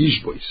Elokim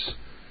Vayishbosh.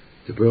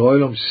 The Borei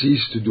Olam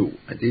ceased to do,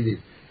 and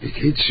then it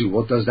hits you.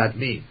 What does that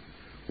mean?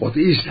 What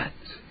is that?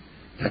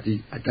 That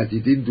he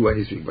didn't do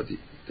anything, but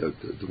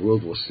the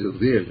world was still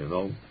there, you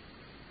know.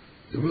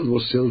 The world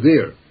was still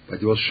there,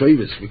 but it was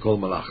Shevis Mikol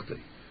Malachta.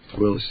 The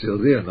world is still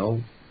there,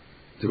 no?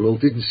 The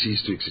world didn't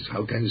cease to exist.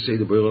 How can you say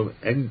the Borei Olam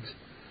end?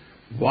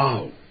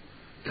 Wow,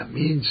 that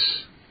means,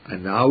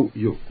 and now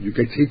you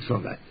get hit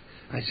from that.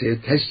 I say a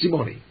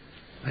testimony,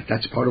 and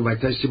that's part of my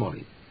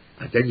testimony.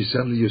 And then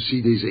suddenly you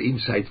see there's an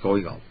insight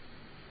going on.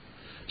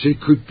 So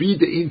it could be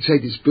the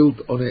insight is built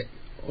on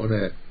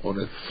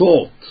a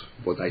thought.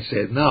 What I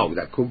said now,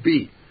 that could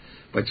be,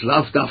 but it's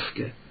lav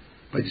dafke,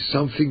 but it's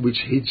something which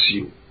hits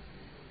you.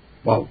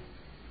 Wow,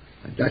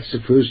 and that's the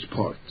first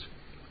part.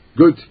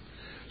 Good.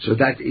 So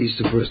that is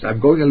the first. I'm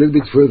going a little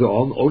bit further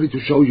on, only to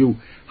show you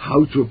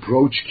how to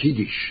approach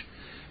Kiddush.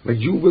 When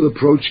you will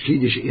approach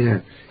Kiddush in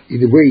a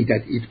way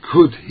that it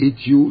could hit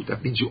you,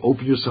 that means you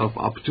open yourself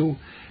up to,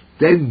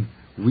 then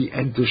we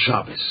enter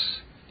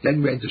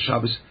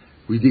Shabbos.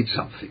 We did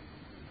something.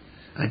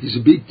 And there's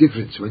a big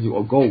difference when you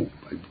go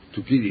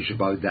to Kiddush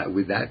about that,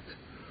 with that,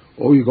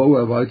 or you go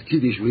about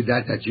Kiddush with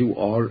that you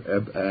are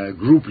a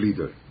group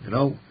leader, you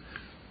know?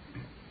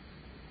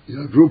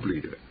 You're a group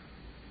leader.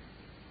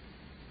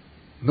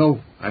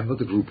 No, I'm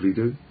not a group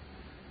leader.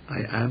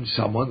 I am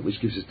someone which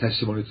gives a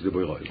testimony to the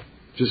Borei Olam.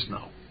 Just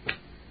now.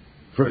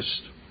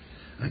 First.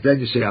 And then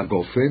you say, I'll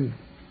go fin.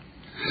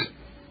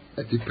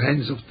 It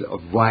depends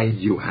of wine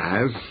you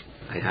have.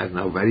 I have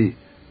now very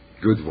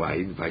good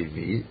wine by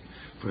me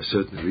for a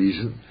certain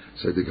reason.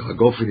 So the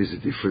Hagofen is a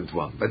different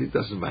one. But it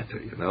doesn't matter,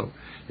 you know.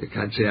 You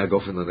can't say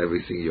Hagofen on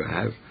everything you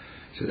have.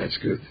 So that's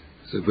good.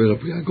 So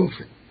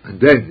Hagofen. And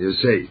then you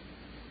say,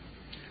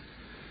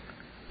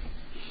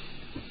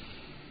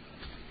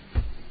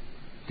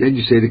 then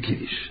you say the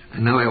Kiddush.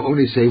 And now I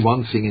only say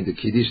one thing in the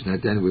Kiddush,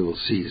 and then we will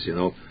see, you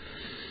know.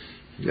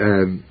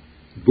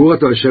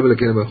 Burat Hashem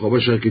Elokeinu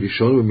Melech Asher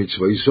Kiddishonu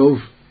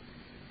V'Mitzvosov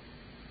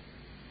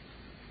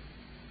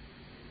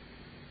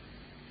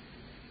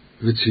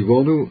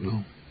V'Tzivonu,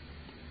 no.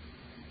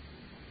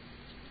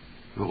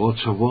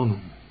 V'Rotzavonu.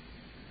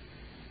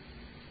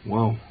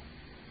 Wow.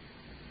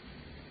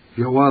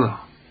 Yawala.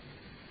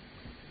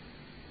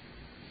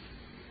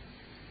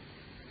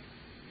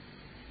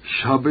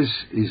 Shabbos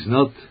is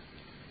not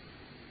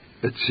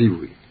a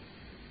tzivui.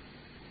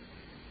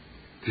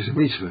 It is a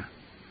mitzvah.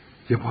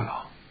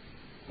 Yawala.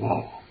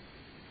 Wow.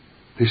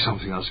 There's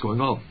something else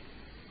going on.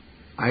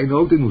 I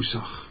know the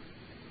nusach.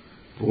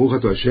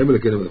 Baruch atah Hashem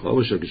Elokeinu melech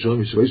haolam asher kishonu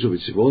mitzvosov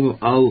v'tzivonu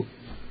al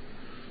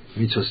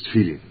mitzvahs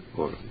tefillin.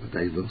 Or what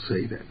I will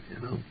say then, you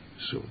know.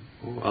 So,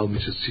 or al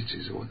mitzvahs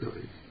tzitzis, or whatever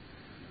it is.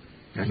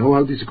 I know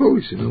how this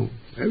goes, you know.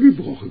 Every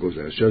bracha goes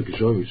like asher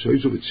kishonu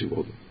mitzvosov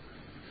v'tzivonu.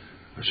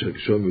 Asher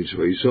kishonu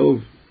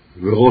mitzvosov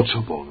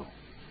v'rotzavonu.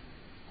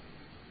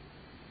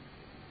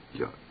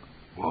 Yeah.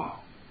 Wow.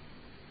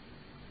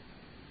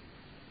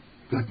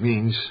 That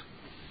means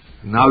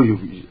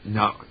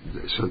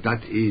so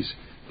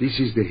this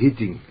is the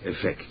hitting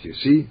effect, you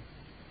see?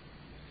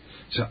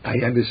 So I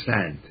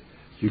understand.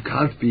 You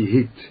can't be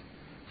hit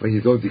when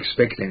you don't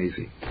expect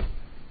anything.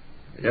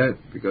 Yeah,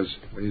 because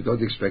when you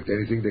don't expect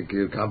anything, then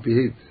you can't be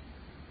hit.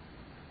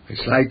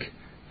 It's like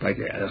by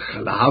the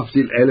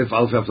Lahavdil Elef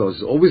Alf Avdos.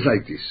 It's always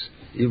like this.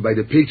 Even by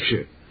the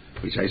picture,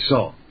 which I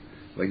saw.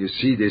 When you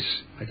see this,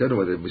 I don't know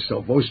whether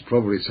most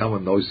probably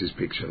someone knows this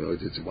picture.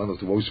 It's one of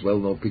the most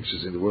well-known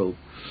pictures in the world.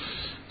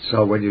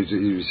 So when you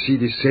see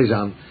this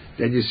Cezanne,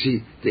 then you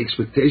see the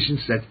expectations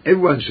that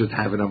everyone should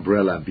have an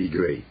umbrella and be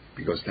grey,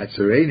 because that's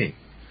the raining.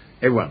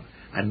 Everyone.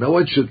 And no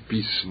one should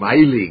be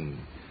smiling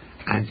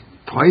and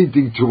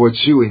pointing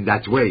towards you in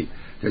that way.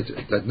 That's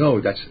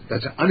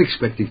an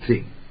unexpected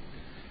thing.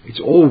 It's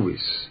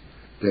always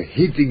the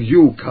hitting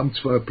you comes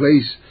from a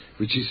place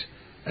which is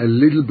a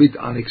little bit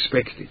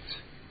unexpected.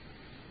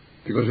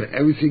 Because when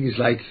everything is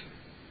like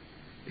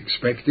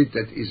expected,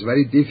 that is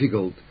very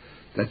difficult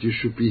that you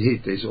should be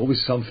hit. There's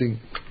always something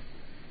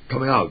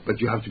coming out, but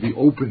you have to be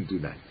open to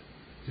that.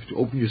 You have to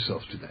open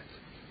yourself to that.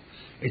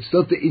 It's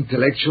not the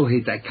intellectual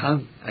hit. I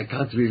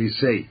can't really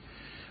say.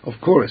 Of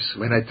course,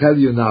 when I tell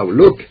you now,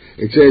 look,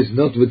 it says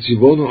not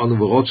v'tzivonu on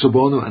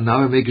v'rotzobonu, and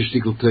now I make a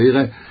shtickle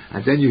teire,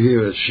 and then you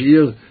hear a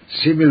shir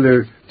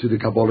similar to the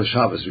Kabbalah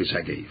Shabbos which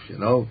I gave,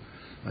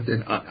 and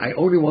then I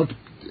only want,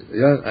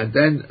 and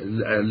then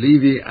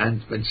Levi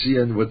and Ben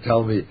Zion would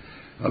tell me,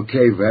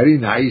 okay, very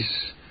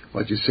nice,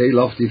 what you say,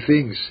 lofty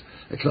things.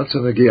 It's not so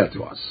nagia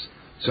to us,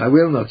 so I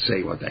will not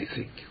say what I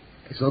think.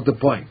 It's not the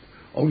point.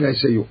 Only I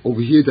say,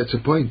 over here, that's a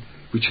point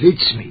which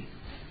hits me.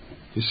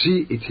 You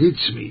see, it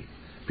hits me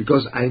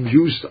because I'm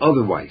used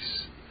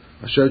otherwise.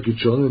 No,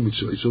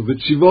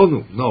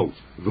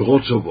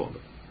 v'rotzovonu.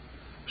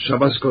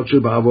 Shabbos kodshe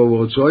ba'avo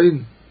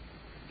v'rotzoin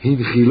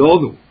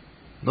hinchilonu,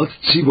 not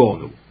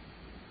tzivonu.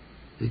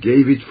 He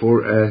gave it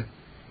for a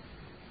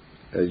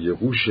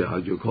Yerusha, how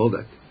do you call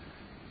that?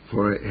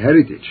 For a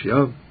heritage,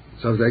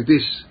 something like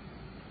this.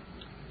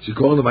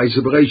 Zikaron Ma'aseh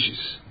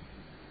Bereishis.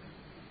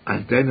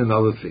 And then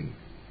another thing.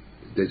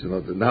 There's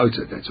another. Now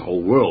that's a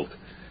whole world.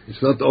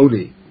 It's not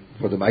only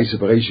for the Ma'aseh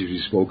Bereishis we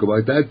spoke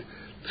about that.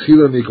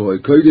 Tchila Mikol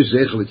Kodesh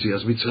Zeichel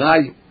Etzias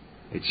Mitzrayim.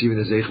 It's even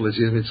a Zeichel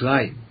Etzias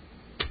Mitzrayim.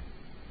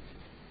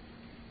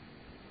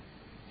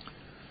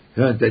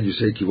 And then you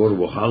say Kivor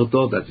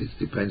Bocharto. That it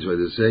depends what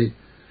they say.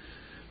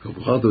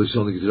 Bocharto is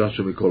only Kedushas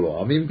Mikol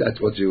Amim. That's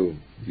what you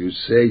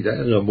say.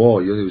 Then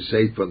more you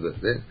say it from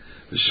the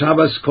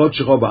Shabbos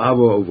Kodshecho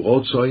Ba'avo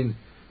Uvrotzoin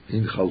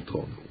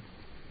Hinchaltonu.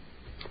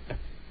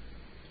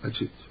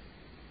 That's it.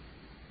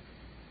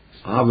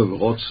 Ave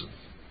v'rotzen.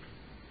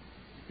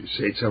 You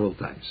say it several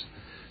times.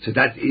 So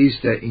that is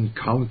the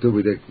encounter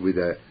with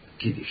a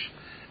Kiddush.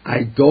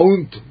 I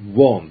don't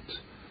want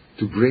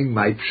to bring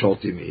my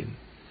pshotim in.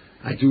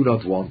 I do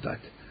not want that.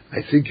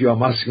 I think you are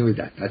masking with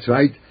that. That's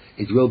right.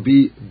 It will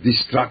be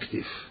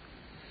destructive.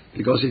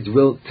 Because it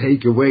will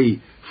take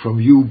away from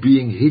you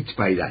being hit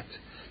by that.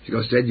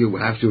 Because then you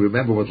have to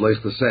remember what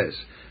Leuchter says.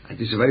 And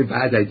it's a very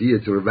bad idea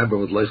to remember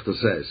what Leuchter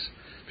says.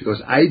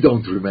 Because I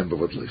don't remember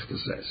what Leuchter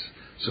says.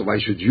 So why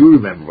should you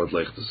remember what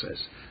Leuchter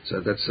says?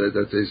 So that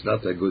is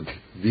not a good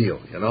deal,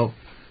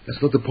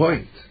 That's not the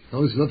point.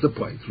 No, it's not the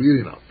point.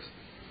 Really not.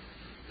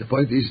 The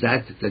point is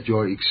that you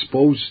are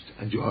exposed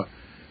and you are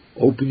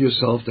open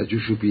yourself that you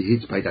should be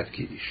hit by that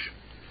Kiddush.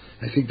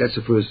 I think that's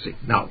the first thing.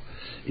 Now,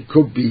 it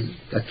could be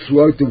that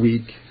throughout the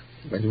week,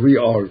 when we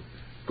are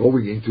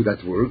going into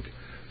that work,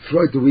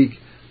 throughout the week,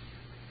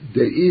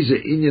 there is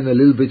an Inyan a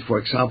little bit, for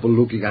example,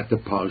 looking at the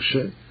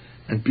Parsha,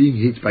 and being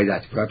hit by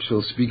that. Perhaps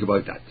we'll speak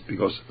about that,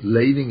 because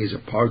laning is a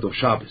part of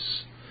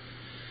Shabbos.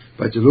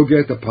 But you look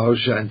at the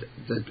Parsha and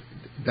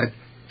that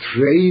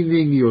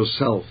training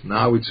yourself,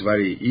 now it's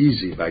very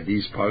easy by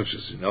these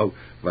Parshas,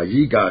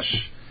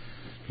 Vayigash,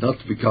 not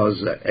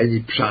because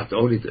any pshat,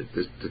 only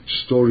the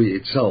story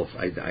itself.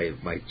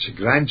 My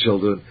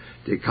grandchildren,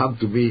 they come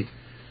to me,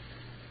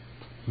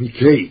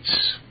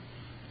 Mikretz,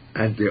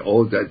 and they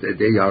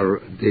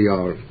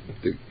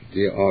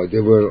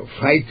were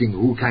fighting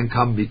who can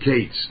come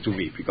Mikretz to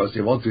me, because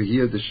they want to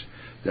hear the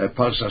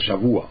Parsha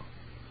Shavua.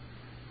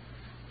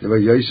 They were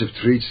Yosef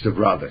treats the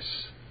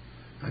brothers,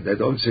 and I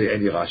don't say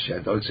any Rashi,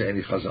 I don't say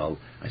any Chazal.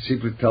 I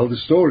simply tell the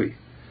story,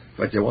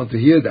 but they want to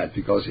hear that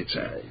because it's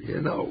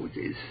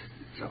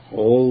it's a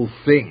whole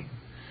thing,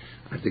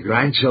 and the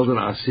grandchildren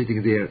are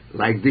sitting there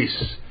like this.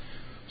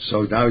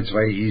 So now it's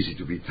very easy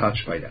to be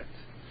touched by that.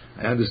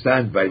 I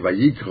understand by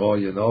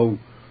Vayikra,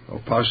 or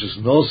Parshas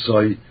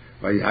Nosoi,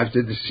 where you have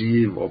the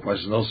Nesir, or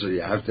Parshas Nosoi,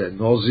 you have the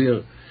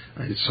Nozir,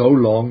 and it's so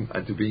long,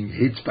 and to being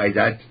hit by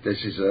that,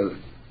 this is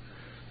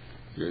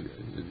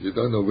you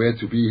don't know where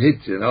to be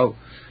hit,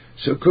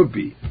 So it could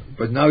be.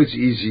 But now it's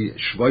easy.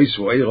 Shvois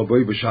v'oira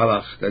boi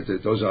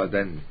b'shalach, those are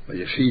then, by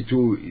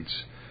Yechitu,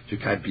 you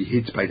can't be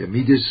hit by the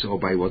Midas, or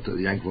by what the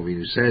Yankov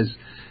Avinu says.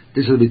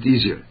 This is a bit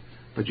easier.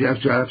 But you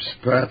have to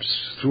perhaps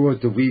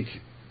throughout the week,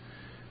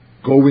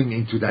 going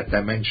into that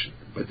dimension.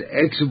 But the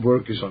excellent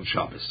work is on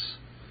Shabbos.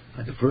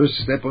 And the first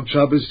step on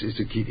Shabbos is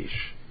the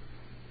Kiddush.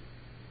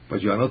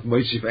 But you are not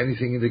moisif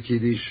anything in the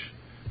Kiddush.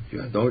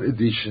 You have no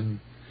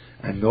addition.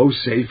 And no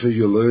sefer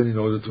you learn in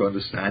order to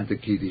understand the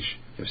Kiddush.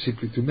 You have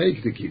simply to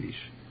make the Kiddush.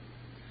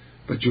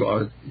 But you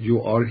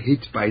are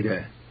hit by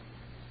the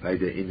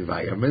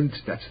environment.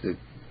 That's the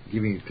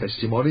giving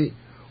testimony.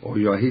 Or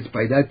you are hit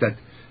by that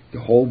the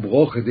whole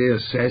brocha there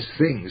says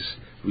things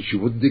which you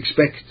wouldn't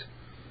expect.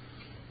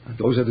 And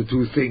those are the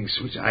two things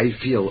which I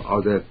feel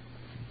are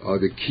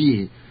the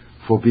key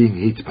for being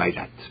hit by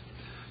that.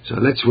 So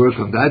let's work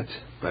on that.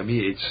 By me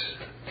it's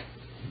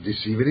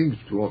this evening,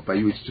 by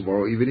you it's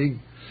tomorrow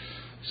evening.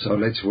 So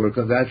let's work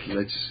on that.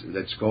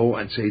 Let's go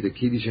and say the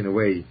Kiddush in a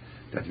way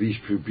that we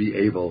should be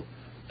able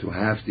to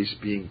have this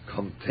being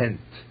content.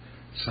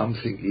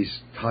 Something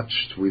is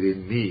touched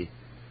within me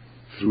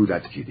through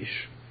that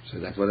Kiddush. So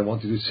that's what I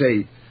wanted to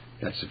say.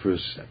 That's the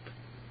first step.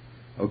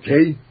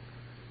 Okay?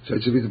 So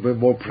it's a bit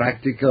more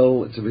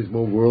practical, it's a bit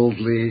more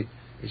worldly,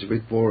 it's a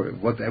bit more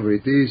whatever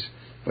it is,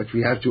 but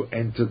we have to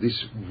enter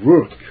this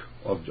work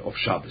of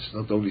Shabbos,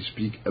 not only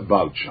speak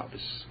about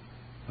Shabbos.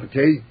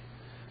 Okay?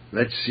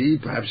 Let's see,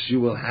 perhaps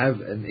you will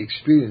have an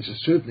experience, a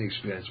certain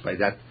experience by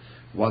that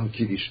one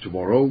Kiddush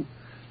tomorrow,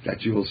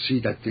 that you will see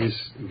that there's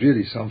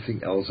really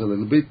something else a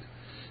little bit,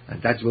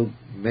 and that will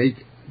make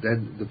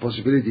then the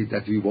possibility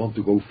that we want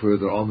to go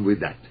further on with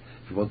that.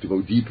 We want to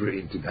go deeper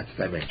into that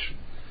dimension.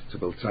 So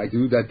we'll try to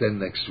do that then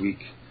next week,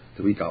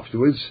 the week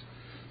afterwards,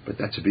 but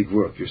that's a big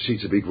work. You see,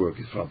 it's a big work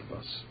in front of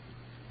us.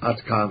 Ad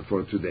Kan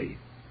for today.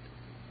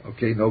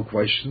 Okay, no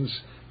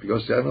questions,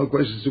 because there are no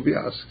questions to be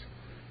asked.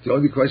 The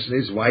only question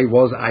is, why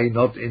was I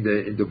not in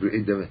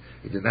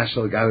the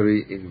National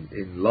Gallery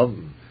in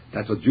London?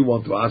 That's what you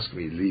want to ask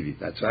me, Levi.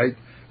 That's right.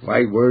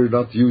 Why were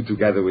not you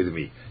together with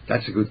me?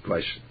 That's a good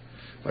question,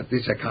 but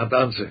this I can't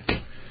answer.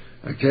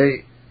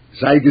 Okay,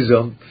 sei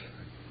gesund.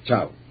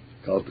 Ciao.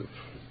 Kol Tov.